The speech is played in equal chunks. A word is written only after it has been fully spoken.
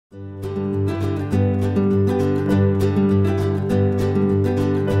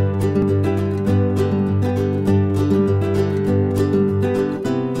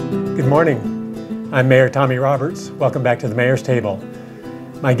morning. I'm Mayor Tommy Roberts. Welcome back to the Mayor's Table.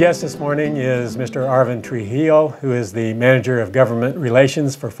 My guest this morning is Mr. Arvin Trujillo, who is the Manager of Government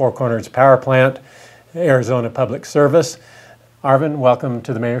Relations for Four Corners Power Plant, Arizona Public Service. Arvin, welcome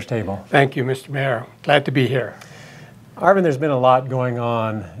to the Mayor's Table. Thank you, Mr. Mayor. Glad to be here. Arvin, there's been a lot going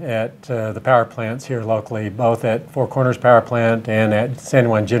on at the power plants here locally, both at Four Corners Power Plant and at San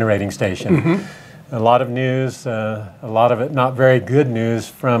Juan Generating Station. A lot of news, a lot of it not very good news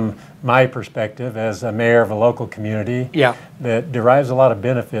from my perspective as a mayor of a local community that derives a lot of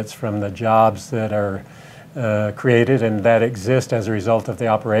benefits from the jobs that are created and that exist as a result of the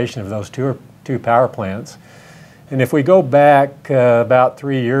operation of those two power plants. And if we go back about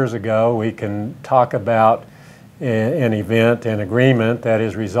 3 years ago, we can talk about an event, an agreement that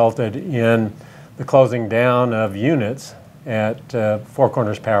has resulted in the closing down of units at Four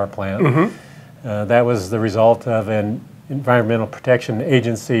Corners Power Plant. That was the result of an Environmental Protection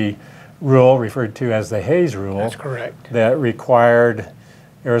Agency rule referred to as the Hayes Rule. That's correct. That required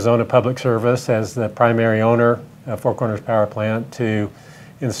Arizona Public Service as the primary owner of Four Corners Power Plant to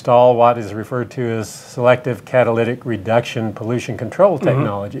install what is referred to as selective catalytic reduction pollution control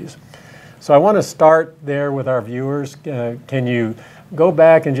technologies. So I want to start there with our viewers. Can you go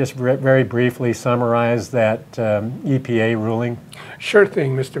back and just very briefly summarize that EPA ruling? Sure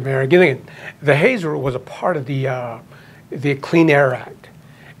thing, Mr. Mayor. Again, the Hayes Rule was a part of the Clean Air Act.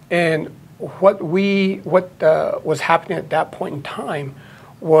 And what was happening at that point in time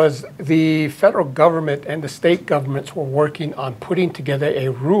was the federal government and the state governments were working on putting together a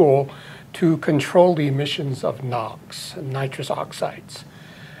rule to control the emissions of NOx, nitrous oxides.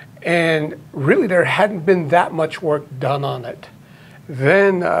 And really there hadn't been that much work done on it.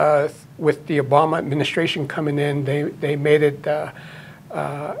 Then with the Obama administration coming in, they made it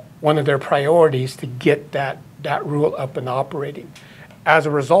one of their priorities to get that rule up and operating. As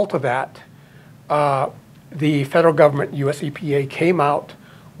a result of that, the federal government, US EPA, came out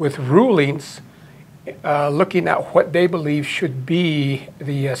with rulings looking at what they believe should be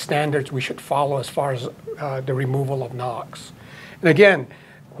the standards we should follow as far as the removal of NOx. And again,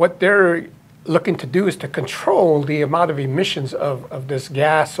 what they're looking to do is to control the amount of emissions of this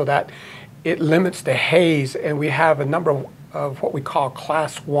gas so that it limits the haze, and we have a number of what we call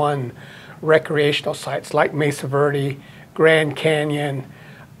Class 1 recreational sites like Mesa Verde, Grand Canyon,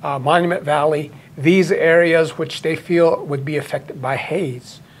 Monument Valley, these areas which they feel would be affected by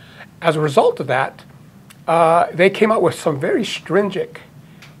haze. As a result of that, they came out with some very stringent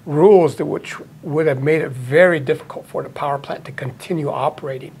rules which would have made it very difficult for the power plant to continue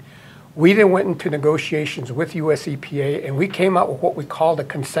operating. We then went into negotiations with US EPA and we came out with what we called a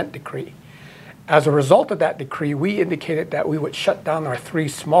consent decree. As a result of that decree, we indicated that we would shut down our 3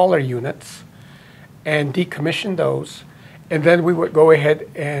 smaller units and decommission those, and then we would go ahead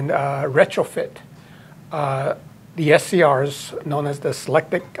and retrofit the SCRs, known as the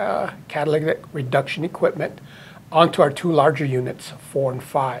selective catalytic reduction equipment, onto our 2 larger units, 4 and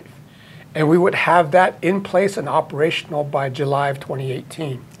 5. And we would have that in place and operational by July of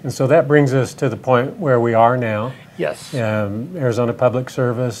 2018. And so that brings us to the point where we are now. Yes. Arizona Public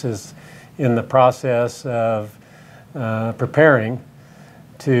Service is in the process of preparing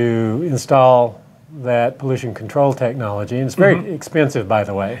to install that pollution control technology. And it's very expensive, by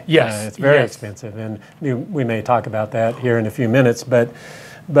the way. Yes. It's very expensive, and we may talk about that here in a few minutes. But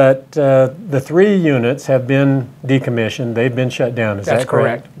the 3 units have been decommissioned. They've been shut down. Is that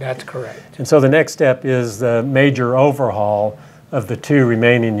correct? That's correct. And so the next step is the major overhaul of the 2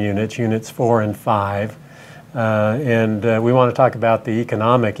 remaining units, units 4 and 5. And we want to talk about the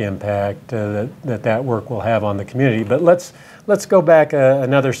economic impact that work will have on the community. But let's go back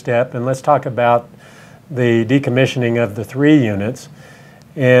another step and let's talk about the decommissioning of the 3 units.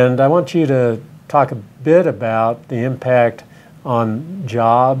 And I want you to talk a bit about the impact on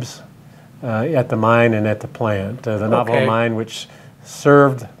jobs at the mine and at the plant. The Navajo mine, which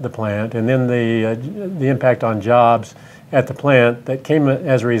served the plant, and then the impact on jobs at the plant that came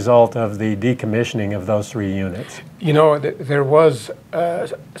as a result of the decommissioning of those 3 units. You know, there was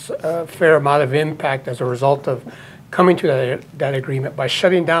a fair amount of impact as a result of coming to that agreement. By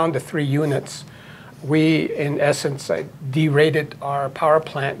shutting down the 3 units, we, in essence, derated our power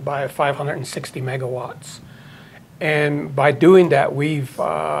plant by 560 megawatts. And by doing that, we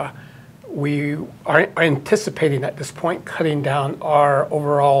are anticipating at this point cutting down our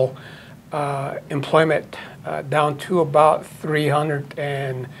overall employment down to about 300,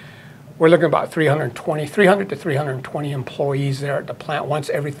 and we're looking at about 300 to 320 employees there at the plant once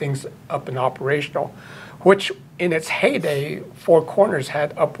everything's up and operational, which in its heyday, Four Corners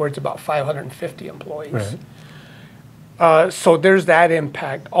had upwards about 550 employees. So there's that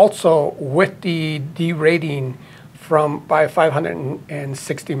impact. Also, with the derating by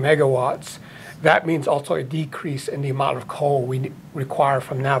 560 megawatts, that means also a decrease in the amount of coal we require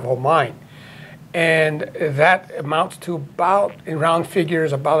from Navajo Mine. And that amounts to about, in round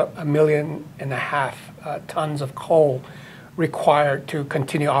figures, about 1.5 million tons of coal required to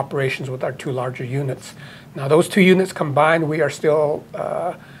continue operations with our two larger units. Now, those two units combined, we are still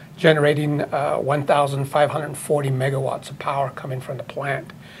generating 1,540 megawatts of power coming from the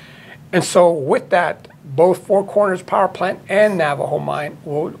plant. And so with that, both Four Corners Power Plant and Navajo Mine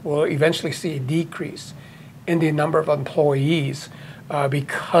will eventually see a decrease in the number of employees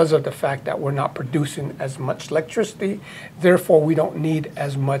because of the fact that we're not producing as much electricity. Therefore, we don't need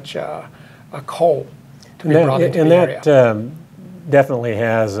as much coal to be brought into the area. And that definitely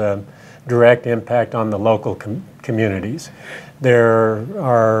has a direct impact on the local communities. There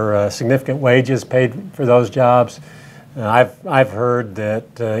are significant wages paid for those jobs. I've heard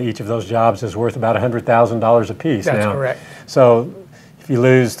that each of those jobs is worth about $100,000 apiece. That's correct. So if you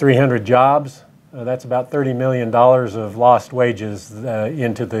lose 300 jobs, that's about $30 million of lost wages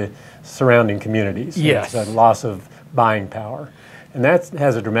into the surrounding communities. Yes. It's a loss of buying power. And that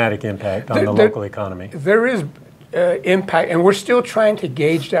has a dramatic impact on the local economy. There is impact, and we're still trying to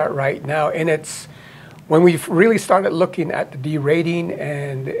gauge that right now. And it's when we've really started looking at the derating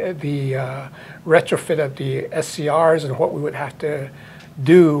and the retrofit of the SCRs and what we would have to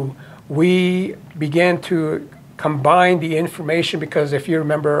do, we began to combine the information because if you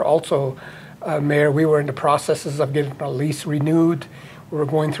remember also, Mayor, we were in the processes of getting our lease renewed. We were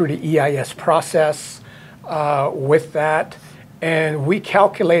going through the EIS process with that. And we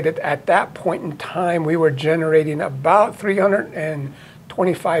calculated at that point in time, we were generating about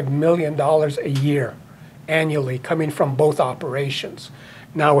 $325 million a year annually coming from both operations.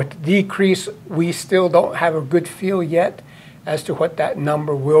 Now with the decrease, we still don't have a good feel yet as to what that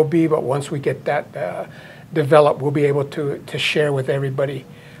number will be, but once we get that developed, we'll be able to share with everybody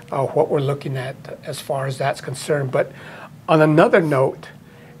what we're looking at as far as that's concerned. But on another note,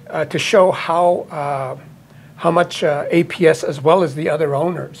 to show how much APS as well as the other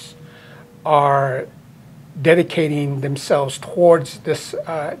owners are dedicating themselves towards this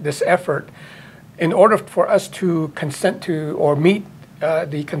effort, in order for us to consent to or meet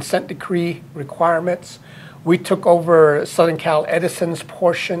the consent decree requirements, we took over Southern Cal Edison's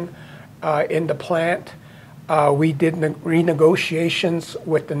portion in the plant. We did renegotiations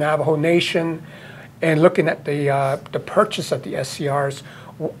with the Navajo Nation, and looking at the purchase of the SCRs,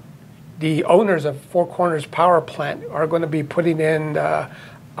 the owners of Four Corners Power Plant are going to be putting in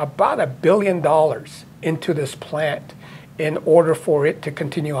about $1 billion into this plant in order for it to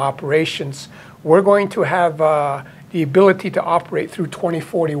continue operations. We're going to have the ability to operate through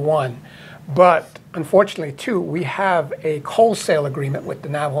 2041, but unfortunately too, we have a coal sale agreement with the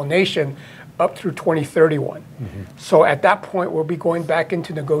Navajo Nation up through 2031. So at that point, we'll be going back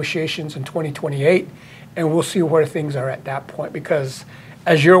into negotiations in 2028, and we'll see where things are at that point, because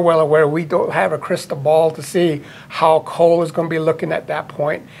as you're well aware, we don't have a crystal ball to see how coal is going to be looking at that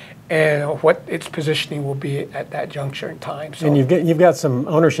point and what its positioning will be at that juncture in time. So, and you've got some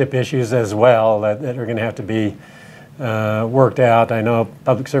ownership issues as well that are going to have to be worked out. I know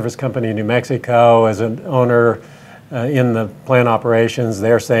Public Service Company New Mexico as an owner in the plant operations,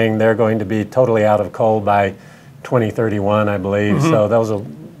 they're saying they're going to be totally out of coal by 2031, I believe. So those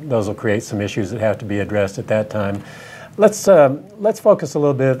will create some issues that have to be addressed at that time. Let's focus a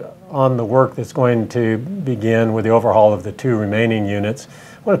little bit on the work that's going to begin with the overhaul of the two remaining units.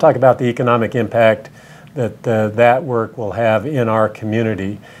 I want to talk about the economic impact that that work will have in our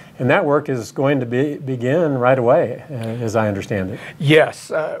community. And that work is going to begin right away, as I understand it.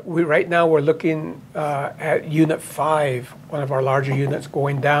 Yes, right now we're looking at Unit 5, one of our larger units,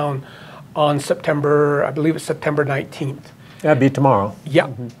 going down on September, I believe it's September 19th. That'd be tomorrow.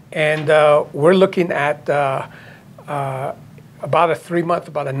 Yeah, and we're looking at about a 3-month,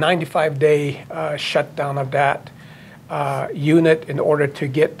 about a 95-day shutdown of that unit in order to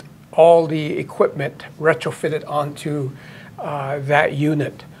get all the equipment retrofitted onto that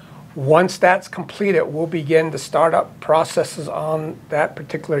unit. Once that's completed, we'll begin the startup processes on that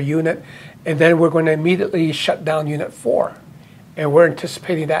particular unit, and then we're going to immediately shut down Unit 4. And we're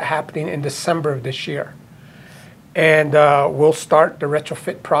anticipating that happening in December of this year. And we'll start the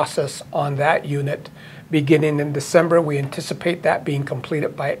retrofit process on that unit beginning in December. We anticipate that being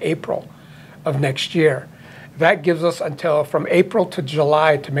completed by April of next year. That gives us until from April to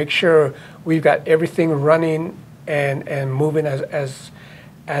July to make sure we've got everything running and moving as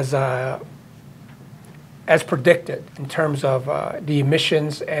predicted in terms of the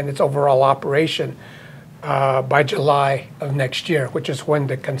emissions and its overall operation. by July of next year, which is when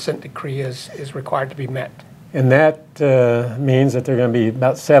the consent decree is required to be met. And that means that there are going to be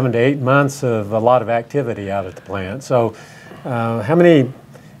about 7 to 8 months of a lot of activity out at the plant. So how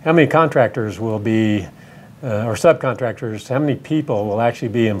many contractors will be, or subcontractors, how many people will actually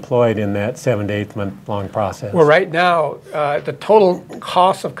be employed in that 7 to 8 month long process? Well, right now, the total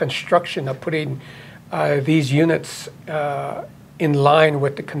cost of construction of putting these units in line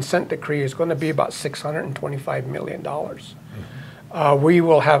with the consent decree is going to be about $625 million. We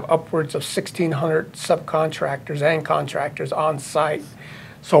will have upwards of 1,600 subcontractors and contractors on site.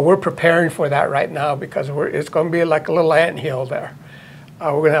 So we're preparing for that right now because it's going to be like a little anthill there.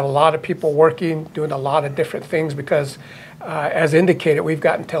 We're going to have a lot of people working, doing a lot of different things because, as indicated, we've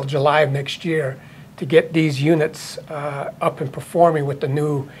got until July of next year to get these units up and performing with the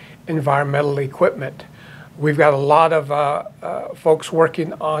new environmental equipment. We've got a lot of folks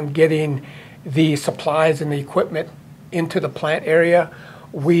working on getting the supplies and the equipment into the plant area.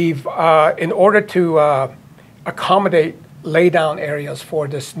 We've, in order to accommodate laydown areas for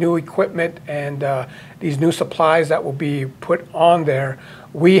this new equipment and these new supplies that will be put on there,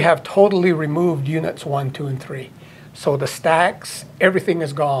 we have totally removed units 1, 2, and 3. So the stacks, everything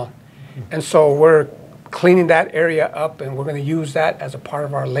is gone. And so we're cleaning that area up and we're going to use that as a part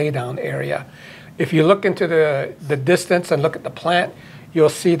of our laydown area. If you look into the distance and look at the plant, you'll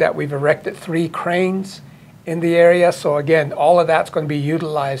see that we've erected 3 cranes in the area. So again, all of that's going to be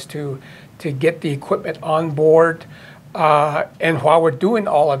utilized to get the equipment on board. And while we're doing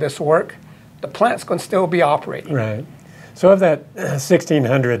all of this work, the plant's going to still be operating. Right. So of that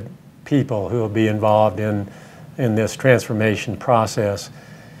 1,600 people who will be involved in this transformation process,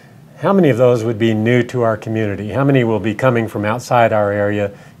 how many of those would be new to our community? How many will be coming from outside our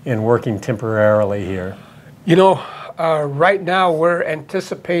area and working temporarily here? You know, right now we're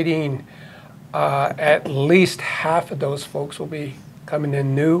anticipating at least half of those folks will be coming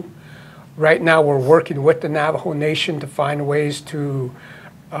in new. Right now we're working with the Navajo Nation to find ways to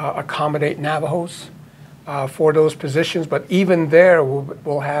accommodate Navajos for those positions, but even there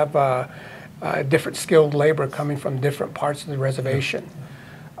we'll have different skilled labor coming from different parts of the reservation.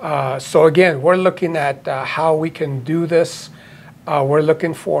 So again, we're looking at how we can do this. We're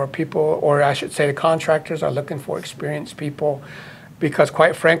looking for people, or I should say the contractors are looking for experienced people, because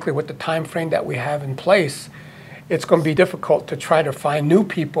quite frankly, with the time frame that we have in place, it's going to be difficult to try to find new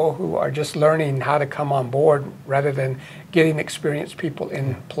people who are just learning how to come on board rather than getting experienced people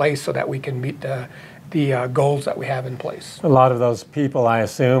in place so that we can meet the goals that we have in place. A lot of those people, I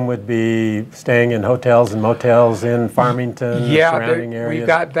assume, would be staying in hotels and motels in Farmington, surrounding areas. We've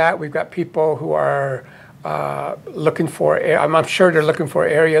got that. We've got people who are looking for, I'm sure they're looking for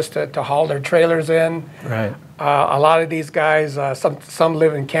areas to haul their trailers in. Right. A lot of these guys, some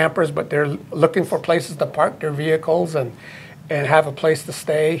live in campers, but they're looking for places to park their vehicles and have a place to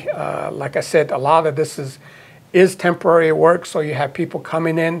stay. Like I said, a lot of this is temporary work, so you have people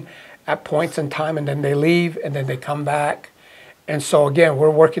coming in at points in time and then they leave and then they come back. And so again,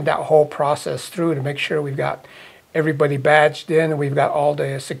 we're working that whole process through to make sure we've got everybody badged in and we've got all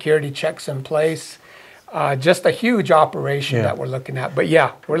the security checks in place. Just a huge operation that we're looking at. But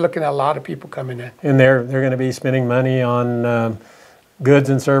yeah, we're looking at a lot of people coming in. And they're going to be spending money on goods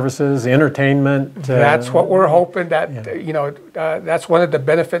and services, entertainment. That's what we're hoping that, you know, that's one of the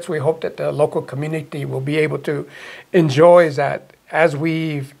benefits we hope that the local community will be able to enjoy, is that as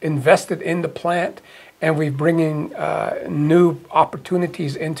we've invested in the plant and we're bringing new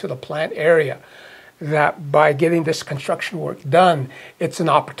opportunities into the plant area, that by getting this construction work done, it's an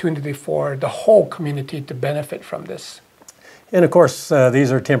opportunity for the whole community to benefit from this. And of course,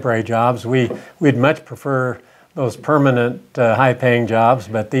 these are temporary jobs. We'd much prefer those permanent, high-paying jobs,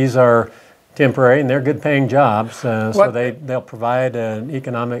 but these are temporary and they're good-paying jobs, so they'll provide an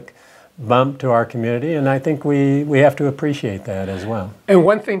economic bump to our community, and I think we have to appreciate that as well. And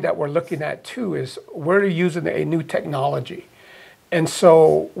one thing that we're looking at too is we're using a new technology. And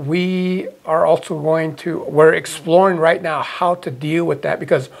so we are also we're exploring right now how to deal with that,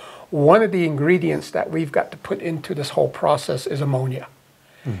 because one of the ingredients that we've got to put into this whole process is ammonia.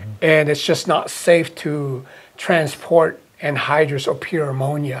 Mm-hmm. And it's just not safe to transport anhydrous or pure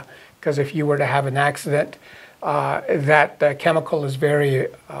ammonia, because if you were to have an accident, that chemical is very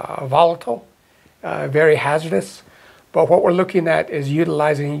volatile, very hazardous. But what we're looking at is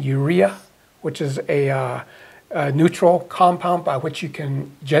utilizing urea, which is a neutral compound by which you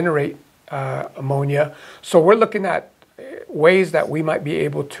can generate ammonia. So we're looking at ways that we might be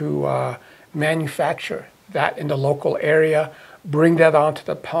able to manufacture that in the local area, bring that onto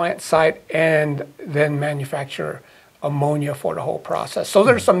the plant site, and then manufacture ammonia for the whole process. So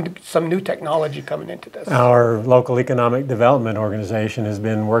there's some new technology coming into this. Our local economic development organization has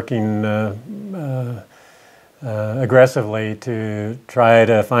been working aggressively to try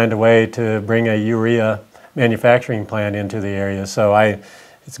to find a way to bring a urea manufacturing plant into the area. So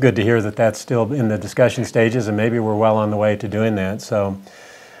it's good to hear that that's still in the discussion stages, and maybe we're well on the way to doing that. So,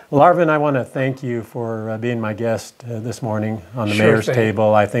 well, Arvin, I want to thank you for being my guest this morning on the Mayor's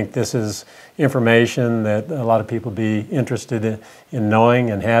Table. I think this is information that a lot of people be interested in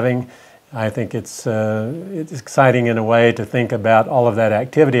knowing and having. I think it's exciting in a way to think about all of that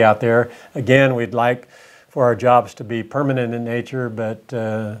activity out there. Again, we'd like for our jobs to be permanent in nature, but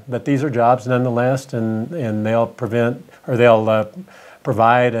these are jobs nonetheless, and they'll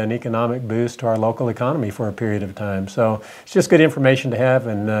provide an economic boost to our local economy for a period of time. So it's just good information to have,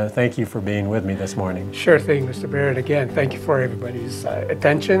 and thank you for being with me this morning. Sure thing, Mr. Barrett. Again, thank you for everybody's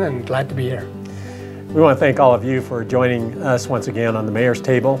attention, and glad to be here. We want to thank all of you for joining us once again on the Mayor's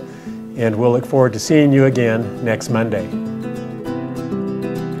Table, and we'll look forward to seeing you again next Monday.